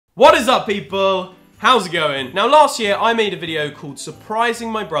What is up, people? How's it going? Now, last year I made a video called Surprising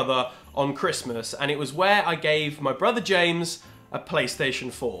My Brother on Christmas, and it was where I gave my brother James a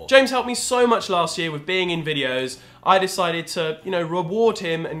PlayStation 4. James helped me so much last year with being in videos. I decided to, reward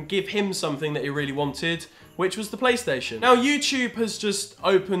him and give him something that he really wanted, which was the PlayStation. Now, YouTube has just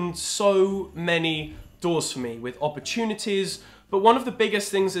opened so many doors for me with opportunities, but one of the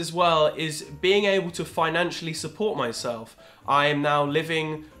biggest things as well is being able to financially support myself. I am now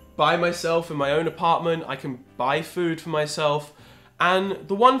living by myself in my own apartment. I can buy food for myself. And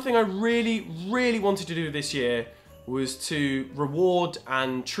the one thing I really wanted to do this year was to reward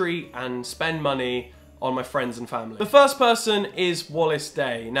and treat and spend money on my friends and family. The first person is Wallace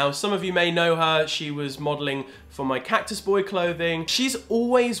Day. Now, some of you may know her. She was modeling for my Cactus Boy clothing. She's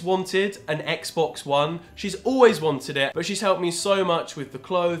always wanted an Xbox One. She's always wanted it, but she's helped me so much with the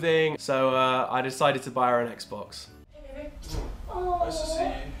clothing. So I decided to buy her an Xbox. Hey, baby. Oh, nice to see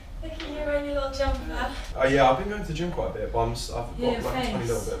you. Look at you wearing your little jumper. Oh yeah, I've been going to the gym quite a bit, but I've got like a tiny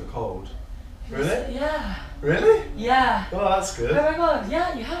little bit of a cold. Really? Yeah. Really? Yeah. Oh, that's good. Oh my god,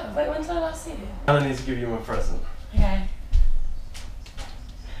 yeah, you have. Wait, when did I last see you? I need to give you my present. Okay.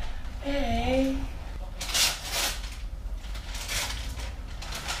 Hey.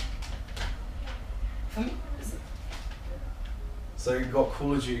 So you've got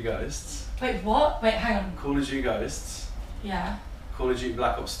Call of Duty Ghosts. Wait, what? Wait, hang on. Call of Duty Ghosts. Yeah. Call of Duty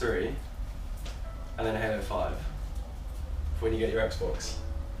Black Ops 3. And then Halo 5. For when you get your Xbox.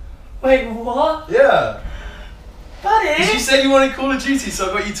 Wait, what? Yeah. Buddy! Because you said you wanted Call of Duty, so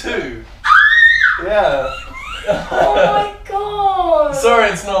I got you 2. Yeah. Oh my god! Sorry,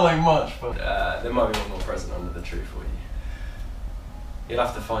 it's not like much, but there might be one more present under the tree for you. You'll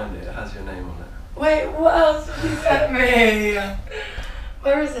have to find it. It has your name on it. Wait, what else did you send me?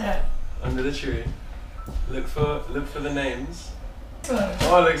 Where is it? Under the tree. Look for the names. Good.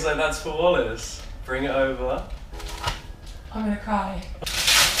 Oh, it looks like that's for Wallace. Bring it over. I'm gonna cry.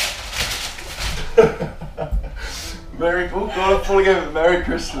 Merry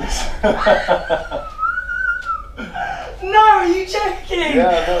Christmas. No, are you joking?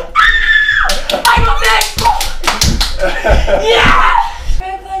 Yeah, no. I got the Xbox! Yeah!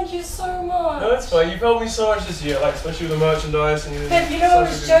 Babe, thank you so much. No, it's fine. You've helped me so much this year, like especially with the merchandise and Babe, you know I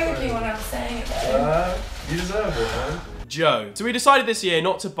was joking when I was saying it though. You deserve it, man. Joe. So we decided this year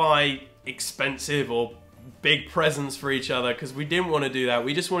not to buy expensive or big presents for each other because we didn't want to do that.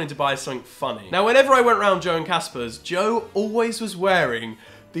 We just wanted to buy something funny. Now, whenever I went around Joe and Casper's, Joe always was wearing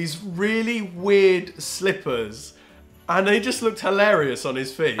these really weird slippers, and they just looked hilarious on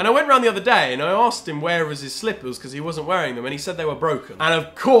his feet. And I went around the other day and I asked him where was his slippers because he wasn't wearing them, and he said they were broken. And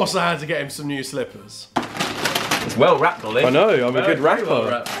of course I had to get him some new slippers. It's well wrapped, Ollie. I know, I'm a good rapper.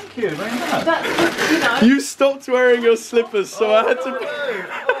 Well Thank you, very much. You stopped wearing your slippers, so I had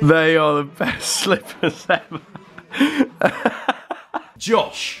to... They are the best slippers ever.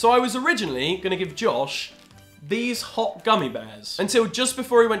 Josh. So I was originally going to give Josh these hot gummy bears. Until just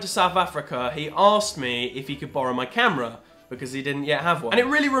before he went to South Africa, he asked me if he could borrow my camera because he didn't yet have one. And it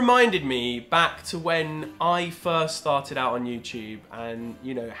really reminded me back to when I first started out on YouTube and,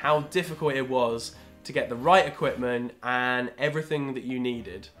 how difficult it was to get the right equipment and everything that you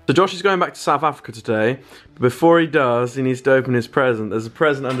needed. So Josh is going back to South Africa today, but before he does, he needs to open his present. There's a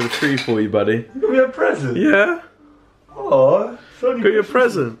present under the tree for you, buddy. You got me a present? Yeah? Oh, it's only Got your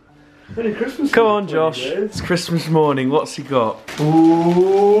present. Only Christmas. Come on, Josh. It's Christmas morning. What's he got?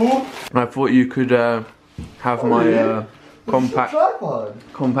 Ooh. I thought you could have my compact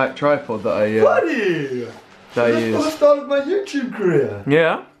tripod that I Buddy! that I That's use. the start of my YouTube career.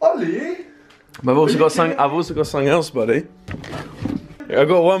 Yeah? Ollie! But I've also got something else, buddy. I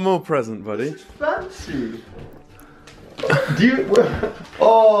got one more present, buddy. It's fancy. Do you...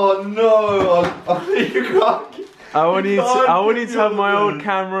 Oh no! Ollie, you can't... I want you to have my old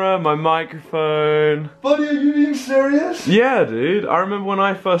camera, my microphone. Buddy, are you being serious? Yeah, dude. I remember when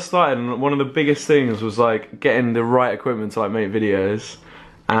I first started, and one of the biggest things was like getting the right equipment to like make videos,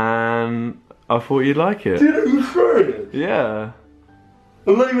 and I thought you'd like it. Dude, are you serious? Yeah.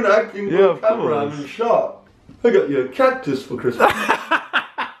 I'm not even acting for Yeah, the camera, I'm in shock. I got you a cactus for Christmas.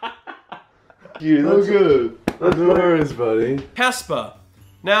 You, that's good. That's hilarious, buddy. Casper.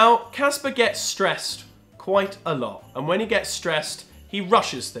 Now, Casper gets stressed quite a lot, and when he gets stressed, he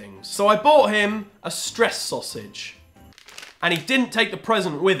rushes things. So I bought him a stress sausage, and he didn't take the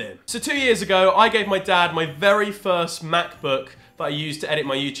present with him. So 2 years ago, I gave my dad my very first MacBook that I used to edit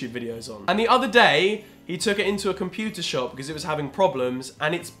my YouTube videos on. And the other day, he took it into a computer shop because it was having problems,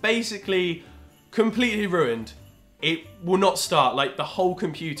 and it's basically completely ruined. It will not start, like the whole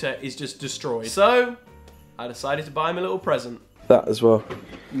computer is just destroyed. So, I decided to buy him a little present. that as well.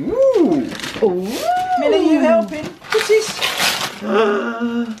 Ooh. Millie, you helping? What's this?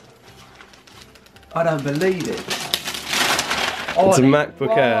 I don't believe it. It's a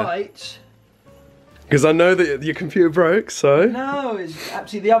MacBook Air. Right. Because I know that your computer broke, so... No, it's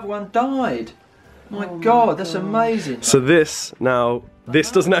actually the other one died. My God, that's amazing. So this, now,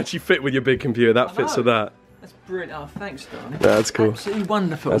 this doesn't actually fit with your big computer, that fits with that. That's brilliant. Oh, thanks, darling. Yeah, that's cool. Absolutely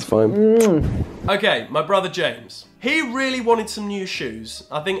wonderful. That's fine. Okay, my brother James. He really wanted some new shoes.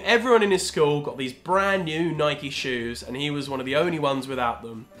 I think everyone in his school got these brand new Nike shoes, and he was one of the only ones without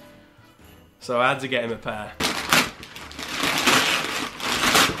them. So I had to get him a pair.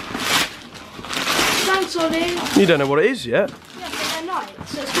 Thanks, Ollie. You don't know what it is yet. Yeah, but they're nice,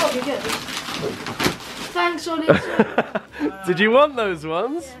 so it's got to be good. Thanks, Ollie. Did you want those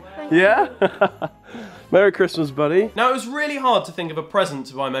ones? Yeah. Yeah? Merry Christmas, buddy. Now, it was really hard to think of a present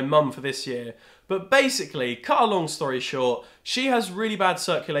to buy my mum for this year, but basically, cut a long story short, she has really bad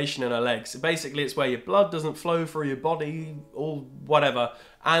circulation in her legs. Basically, it's where your blood doesn't flow through your body, or whatever,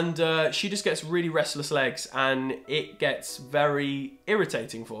 and she just gets really restless legs, and it gets very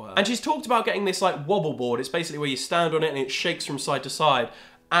irritating for her. And she's talked about getting this, like, wobble board. It's basically where you stand on it and it shakes from side to side.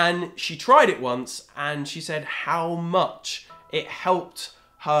 And she tried it once, and she said how much it helped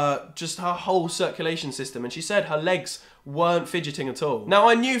her, just her whole circulation system, and she said her legs weren't fidgeting at all. Now,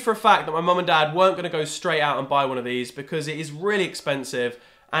 I knew for a fact that my mum and dad weren't going to go straight out and buy one of these because it is really expensive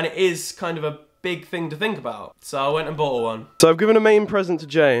and it is kind of a big thing to think about. So I went and bought one. So I've given a main present to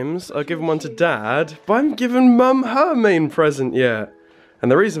James, I've given one to Dad, but I haven't given Mum her main present yet.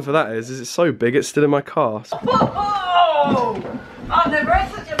 And the reason for that is it's so big it's still in my car. Oh! I've never had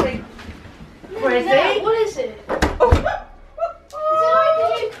such a big present. What is it?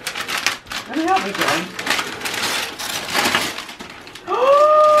 Let me help you, Jane.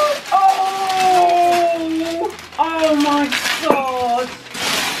 Oh my God!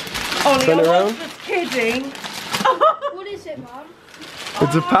 Ollie, Turn it I around. was just kidding. What is it, Mum?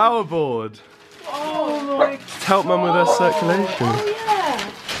 It's a power board. Oh my To help Mum with her circulation. Oh,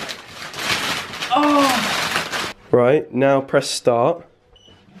 yeah. Oh! Right, now press start.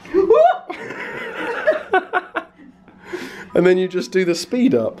 And then you just do the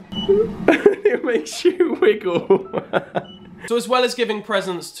speed up. It makes you wiggle. So as well as giving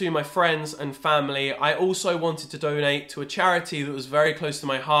presents to my friends and family, I also wanted to donate to a charity that was very close to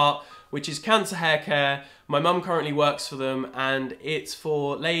my heart, which is Cancer Hair Care. My mum currently works for them, and it's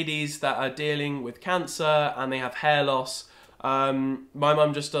for ladies that are dealing with cancer and they have hair loss. My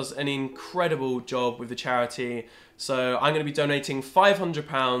mum just does an incredible job with the charity, so I'm going to be donating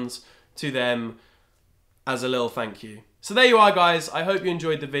 £500 to them as a little thank you. So there you are, guys. I hope you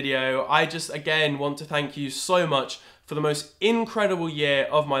enjoyed the video. I just, again, want to thank you so much for the most incredible year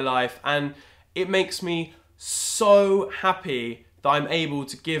of my life, and it makes me so happy that I'm able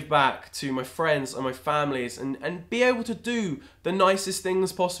to give back to my friends and my families and be able to do the nicest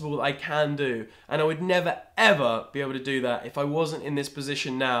things possible that I can do. And I would never, ever be able to do that if I wasn't in this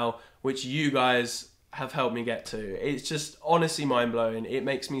position now, which you guys have helped me get to. It's just honestly mind-blowing. It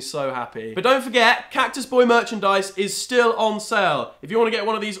makes me so happy. But don't forget, Cactus Boy merchandise is still on sale. If you want to get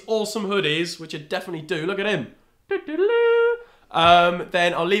one of these awesome hoodies, which you definitely do, look at him.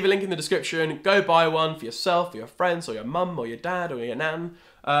 Then I'll leave a link in the description. Go buy one for yourself, for your friends, or your mum, or your dad, or your nan,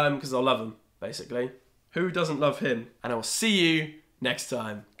 because I'll love them, basically. Who doesn't love him? And I will see you next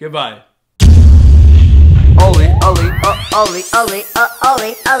time. Goodbye. Ollie.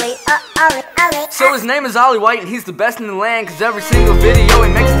 So his name is Ollie White and he's the best in the land, cause every single video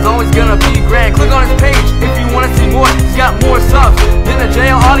he makes is always gonna be grand. Click on his page if you wanna see more. He's got more subs than a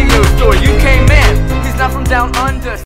jail audio store. You came in, he's not from down under.